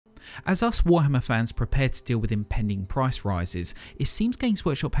As us Warhammer fans prepare to deal with impending price rises, it seems Games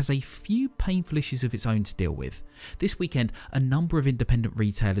Workshop has a few painful issues of its own to deal with. This weekend, a number of independent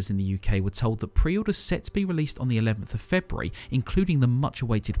retailers in the UK were told that pre-orders set to be released on the 11th of February, including the much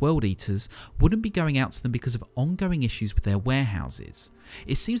awaited World Eaters, wouldn't be going out to them because of ongoing issues with their warehouses.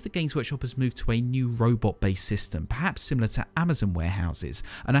 It seems that Games Workshop has moved to a new robot-based system, perhaps similar to Amazon warehouses,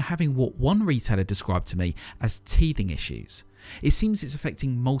 and are having what one retailer described to me as teething issues. It seems it's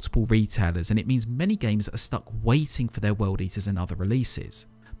affecting multiple retailers, and it means many games are stuck waiting for their World Eaters and other releases.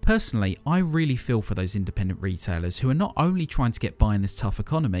 Personally, I really feel for those independent retailers who are not only trying to get by in this tough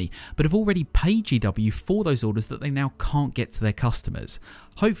economy, but have already paid GW for those orders that they now can't get to their customers.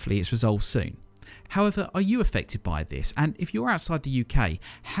 Hopefully it's resolved soon. However, are you affected by this? And if you're outside the UK,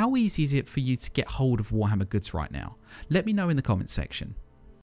 how easy is it for you to get hold of Warhammer goods right now? Let me know in the comments section.